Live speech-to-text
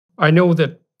I know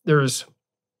that there's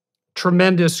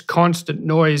tremendous constant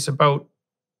noise about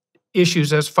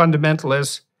issues as fundamental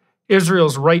as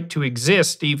Israel's right to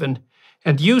exist, even.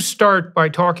 And you start by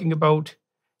talking about,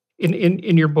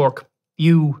 in your book,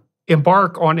 you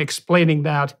embark on explaining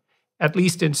that, at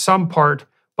least in some part,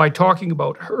 by talking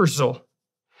about Herzl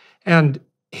and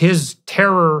his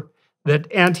terror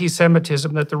that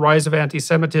anti-Semitism, that the rise of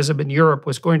anti-Semitism in Europe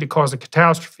was going to cause a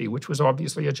catastrophe, which was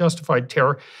obviously a justified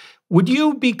terror. Would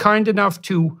you be kind enough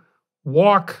to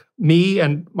walk me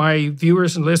and my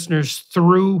viewers and listeners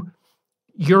through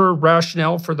your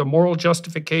rationale for the moral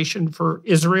justification for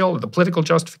Israel, the political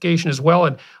justification as well?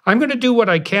 And I'm going to do what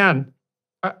I can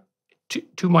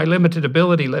to my limited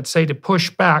ability, let's say, to push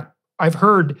back. I've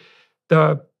heard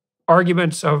the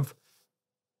arguments of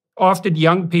often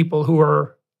young people who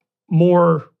are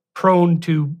more prone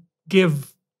to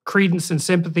give credence and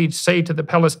sympathy, say, to the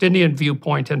Palestinian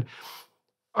viewpoint. And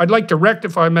I'd like to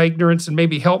rectify my ignorance and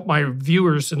maybe help my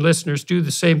viewers and listeners do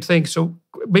the same thing. So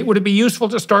would it be useful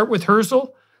to start with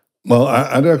Herzl? Well,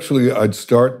 I'd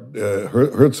start,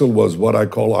 Herzl was what I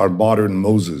call our modern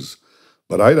Moses,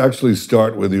 but I'd actually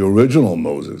start with the original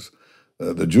Moses.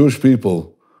 The Jewish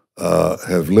people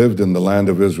have lived in the land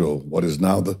of Israel, what is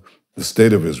now the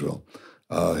state of Israel,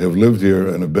 have lived here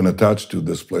and have been attached to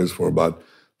this place for about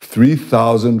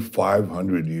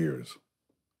 3,500 years.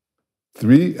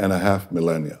 3.5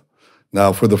 millennia.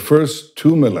 Now, for the first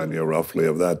 2 millennia, roughly,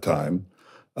 of that time,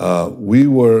 we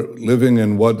were living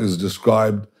in what is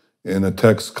described in a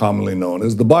text commonly known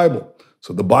as the Bible.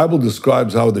 So the Bible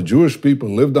describes how the Jewish people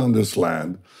lived on this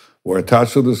land, were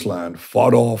attached to this land,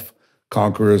 fought off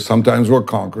conquerors, sometimes were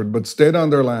conquered, but stayed on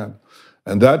their land.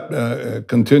 And that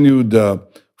continued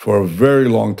for a very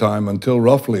long time until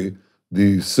roughly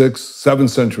the 7th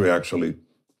century, actually,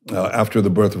 after the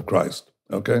birth of Christ,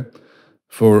 okay?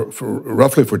 For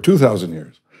roughly 2,000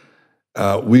 years.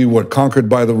 We were conquered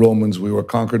by the Romans, we were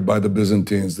conquered by the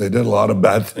Byzantines. They did a lot of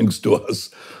bad things to us,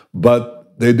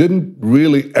 but they didn't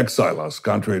really exile us,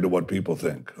 contrary to what people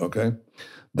think, okay?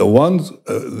 The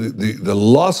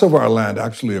loss of our land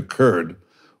actually occurred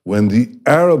when the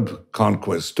Arab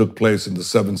conquest took place in the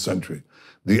 7th century.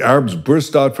 The Arabs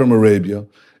burst out from Arabia,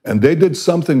 and they did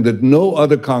something that no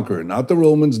other conqueror, not the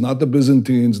Romans, not the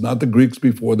Byzantines, not the Greeks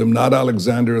before them, not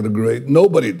Alexander the Great,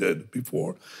 nobody did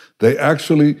before. They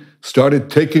actually started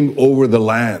taking over the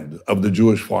land of the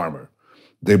Jewish farmer.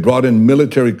 They brought in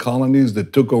military colonies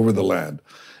that took over the land.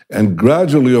 And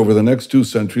gradually, over the next 2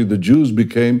 centuries, the Jews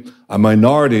became a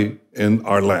minority in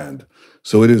our land.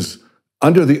 So it is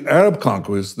under the Arab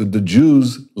conquest that the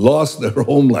Jews lost their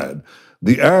homeland.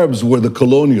 The Arabs were the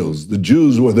colonials. The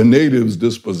Jews were the natives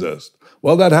dispossessed.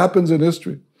 Well, that happens in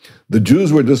history. The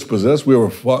Jews were dispossessed. We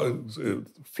were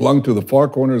flung to the far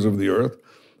corners of the earth,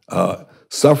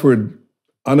 suffered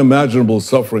unimaginable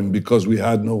suffering because we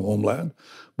had no homeland.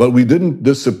 But we didn't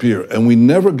disappear, and we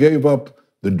never gave up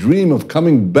the dream of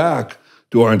coming back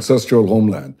to our ancestral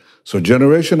homeland. So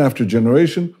generation after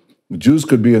generation, the Jews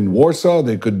could be in Warsaw,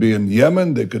 they could be in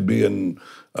Yemen, they could be in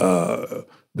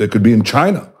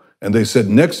China. And they said,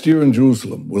 next year in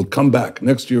Jerusalem, we'll come back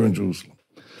next year in Jerusalem.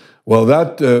 Well,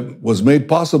 that was made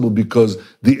possible because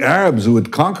the Arabs who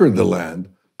had conquered the land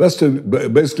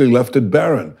basically left it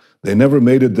barren. They never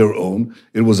made it their own.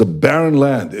 It was a barren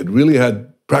land. It really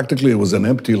had, practically, it was an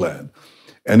empty land.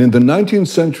 And in the 19th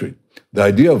century, the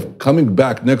idea of coming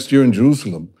back next year in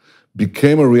Jerusalem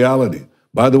became a reality.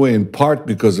 By the way, in part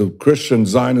because of Christian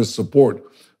Zionist support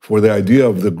for the idea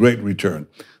of the Great Return.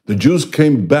 The Jews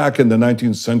came back in the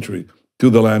 19th century to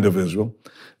the land of Israel.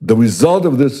 The result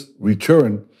of this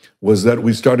return was that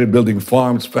we started building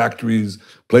farms, factories,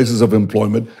 places of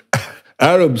employment.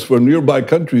 Arabs from nearby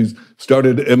countries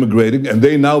started immigrating, and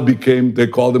they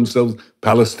call themselves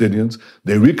Palestinians.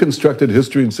 They reconstructed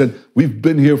history and said, we've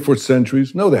been here for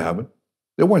centuries. No, they haven't.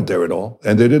 They weren't there at all,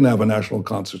 and they didn't have a national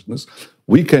consciousness.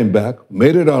 We came back,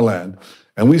 made it our land,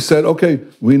 and we said, okay,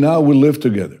 we now will live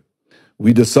together.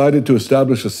 We decided to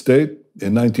establish a state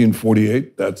in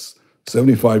 1948, that's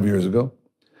 75 years ago,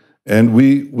 and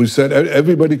we said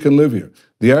everybody can live here.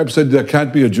 The Arabs said there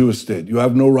can't be a Jewish state. You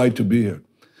have no right to be here.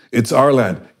 It's our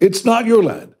land. It's not your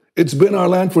land. It's been our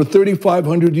land for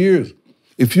 3,500 years.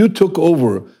 If you took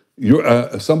over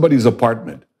somebody's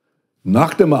apartment,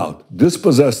 knocked them out,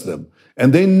 dispossessed them,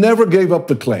 and they never gave up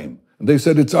the claim, and they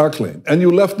said it's our claim, and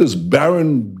you left this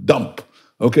barren dump,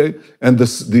 okay? And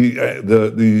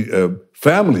the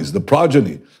families, the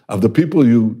progeny of the people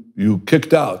you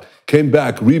kicked out, came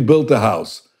back, rebuilt the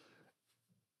house.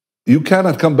 You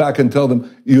cannot come back and tell them,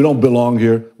 you don't belong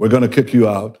here, we're going to kick you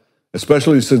out,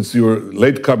 especially since you're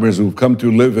latecomers who've come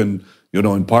to live in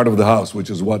part of the house, which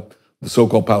is what the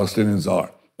so-called Palestinians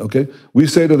are. Okay? We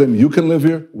say to them, you can live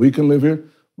here, we can live here,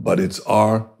 but it's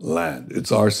our land,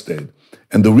 it's our state.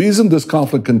 And the reason this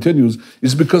conflict continues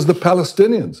is because the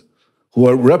Palestinians,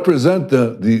 who represent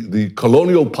the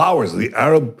colonial powers, the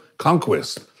Arab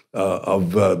conquest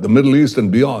of the Middle East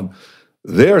and beyond,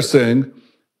 they are saying,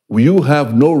 you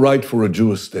have no right for a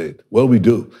Jewish state. Well, we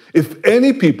do. If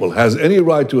any people has any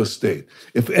right to a state,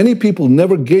 if any people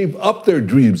never gave up their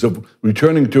dreams of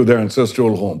returning to their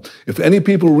ancestral home, if any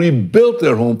people rebuilt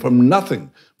their home from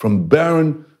nothing, from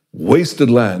barren, wasted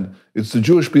land, it's the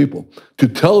Jewish people. To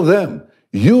tell them,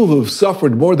 you have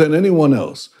suffered more than anyone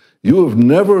else. You have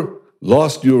never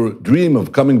lost your dream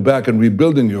of coming back and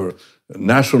rebuilding your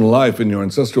national life in your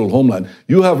ancestral homeland.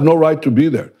 You have no right to be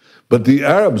there. But the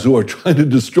Arabs who are trying to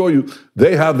destroy you,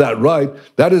 they have that right.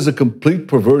 That is a complete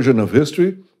perversion of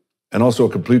history and also a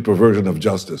complete perversion of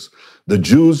justice. The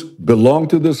Jews belong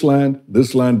to this land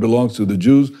belongs to the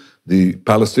Jews. The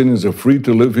Palestinians are free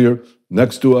to live here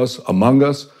next to us, among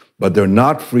us, but they're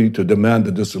not free to demand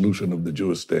the dissolution of the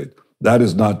Jewish state. That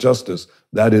is not justice,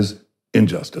 that is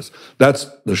injustice. That's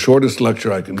the shortest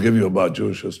lecture I can give you about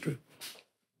Jewish history.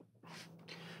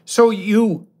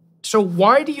 So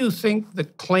why do you think the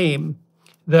claim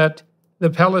that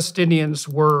the Palestinians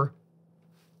were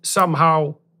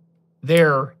somehow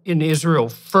there in Israel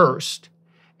first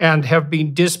and have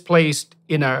been displaced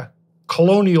in a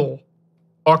colonial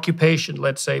occupation,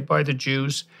 let's say, by the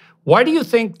Jews, why do you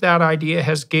think that idea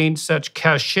has gained such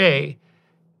cachet,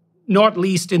 not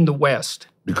least in the West?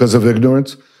 Because of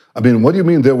ignorance? I mean, what do you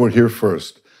mean they were here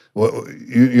first? Well,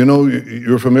 you know,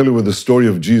 you're familiar with the story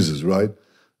of Jesus, right?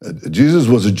 Jesus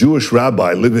was a Jewish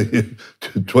rabbi living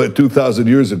 2,000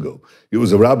 years ago. He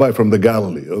was a rabbi from the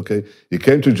Galilee, okay? He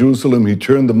came to Jerusalem, he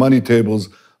turned the money tables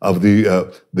of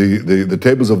the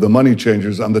tables of the money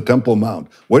changers on the Temple Mount.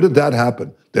 Where did that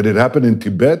happen? Did it happen in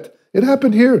Tibet? It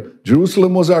happened here.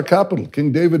 Jerusalem was our capital.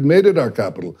 King David made it our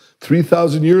capital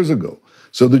 3,000 years ago.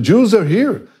 So the Jews are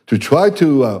here. To try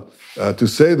to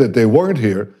say that they weren't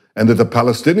here and that the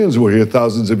Palestinians were here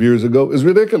thousands of years ago is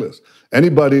ridiculous.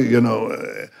 Anybody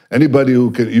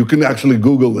who can, you can actually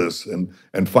Google this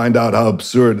and find out how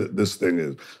absurd this thing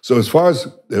is. So as far as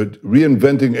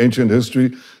reinventing ancient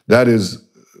history, that is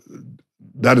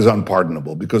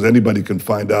unpardonable, because anybody can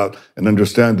find out and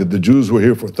understand that the Jews were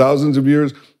here for thousands of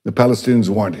years, the Palestinians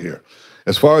weren't here.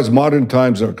 As far as modern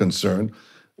times are concerned,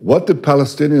 what the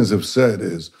Palestinians have said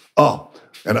is,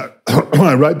 and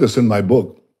I write this in my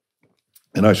book,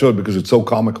 and I show it because it's so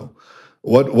comical.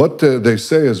 What they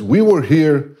say is, we were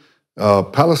here,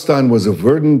 Palestine was a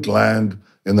verdant land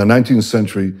in the 19th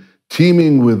century,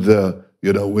 teeming with the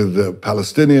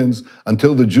Palestinians,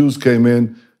 until the Jews came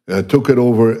in, took it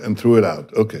over and threw it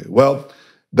out. Okay, well,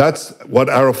 that's what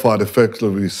Arafat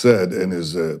effectively said in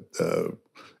his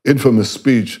infamous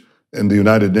speech in the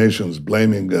United Nations,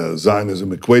 blaming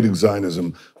Zionism, equating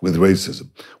Zionism with racism.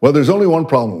 Well, there's only one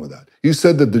problem with that. He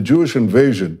said that the Jewish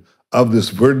invasion of this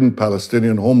verdant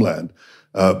Palestinian homeland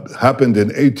happened in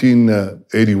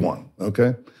 1881,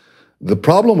 okay? The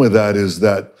problem with that is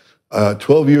that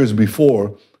 12 years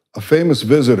before, a famous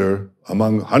visitor,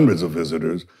 among hundreds of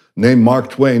visitors, named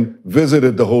Mark Twain,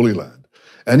 visited the Holy Land.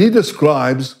 And he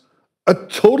describes a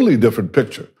totally different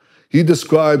picture. He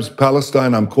describes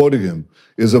Palestine, I'm quoting him,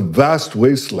 is a vast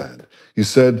wasteland. He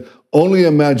said, only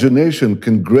imagination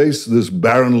can grace this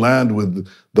barren land with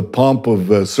the pomp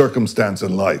of circumstance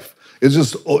and life. It's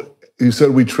just, he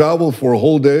said, we traveled for a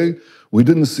whole day. We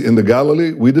didn't see, in the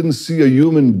Galilee, we didn't see a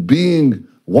human being,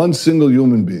 one single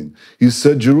human being. He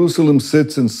said, Jerusalem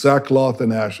sits in sackcloth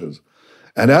and ashes.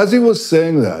 And as he was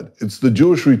saying that, it's the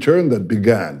Jewish return that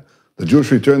began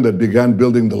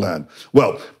building the land.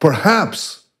 Well,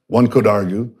 perhaps one could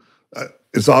argue,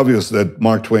 it's obvious that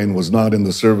Mark Twain was not in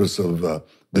the service of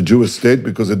the Jewish state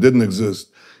because it didn't exist.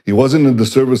 He wasn't in the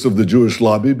service of the Jewish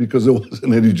lobby because there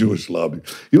wasn't any Jewish lobby.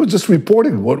 He was just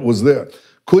reporting what was there.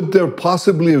 Could there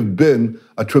possibly have been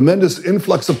a tremendous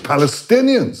influx of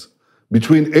Palestinians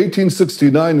between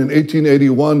 1869 and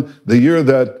 1881, the year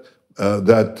that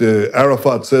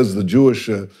Arafat says the Jewish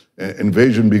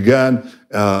invasion began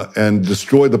and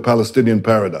destroyed the Palestinian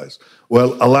paradise?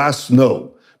 Well, alas,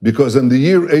 no. Because in the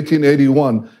year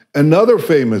 1881, another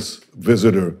famous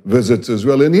visitor visits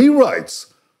Israel, and he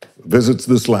visits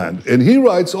this land, and he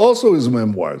writes also his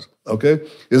memoirs, okay?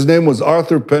 His name was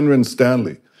Arthur Penrhyn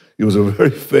Stanley. He was a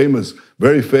very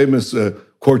famous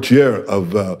courtier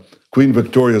of Queen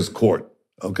Victoria's court,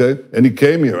 okay? And he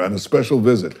came here on a special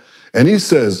visit. And he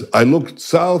says, I look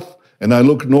south and I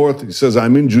look north. He says,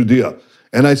 I'm in Judea,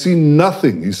 and I see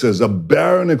nothing. He says, a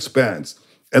barren expanse.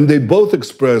 And they both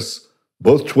express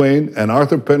Both Twain and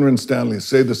Arthur Penryn Stanley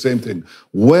say the same thing.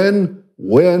 When,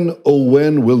 oh,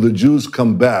 when will the Jews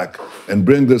come back and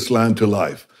bring this land to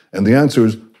life? And the answer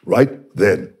is right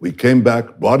then. We came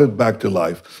back, brought it back to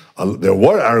life. There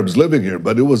were Arabs living here,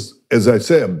 but it was, as I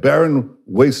say, a barren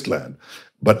wasteland.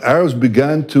 But Arabs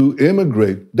began to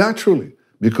immigrate naturally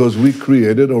because we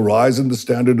created a rise in the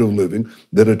standard of living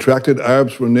that attracted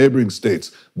Arabs from neighboring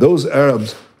states. Those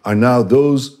Arabs are now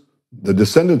the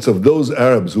descendants of those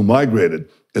Arabs who migrated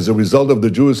as a result of the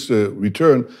Jewish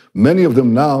return. Many of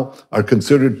them now are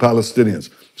considered Palestinians.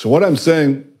 So what I'm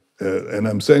saying, and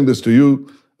I'm saying this to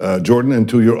you, Jordan, and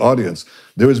to your audience,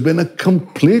 there has been a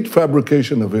complete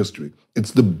fabrication of history.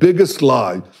 It's the biggest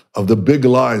lie of the big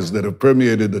lies that have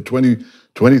permeated the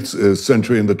 20th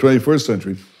century and the 21st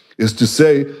century, is to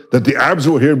say that the Arabs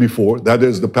were here before, that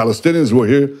is, the Palestinians were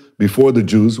here before the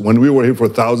Jews, when we were here for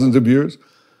thousands of years,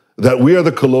 that we are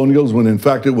the colonials, when in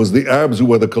fact it was the Arabs who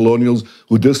were the colonials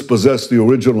who dispossessed the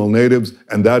original natives,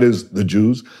 and that is the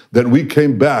Jews, that we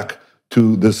came back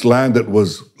to this land that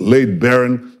was laid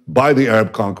barren by the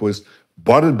Arab conquest,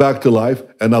 brought it back to life,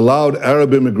 and allowed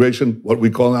Arab immigration, what we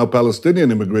call now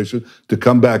Palestinian immigration, to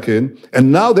come back in.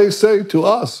 And now they say to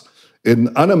us,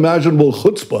 in unimaginable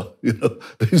chutzpah,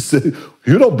 they say,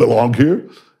 you don't belong here.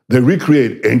 They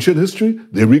recreate ancient history,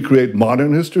 they recreate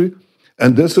modern history,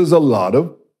 and this is a lot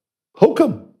of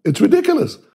hokum. It's ridiculous.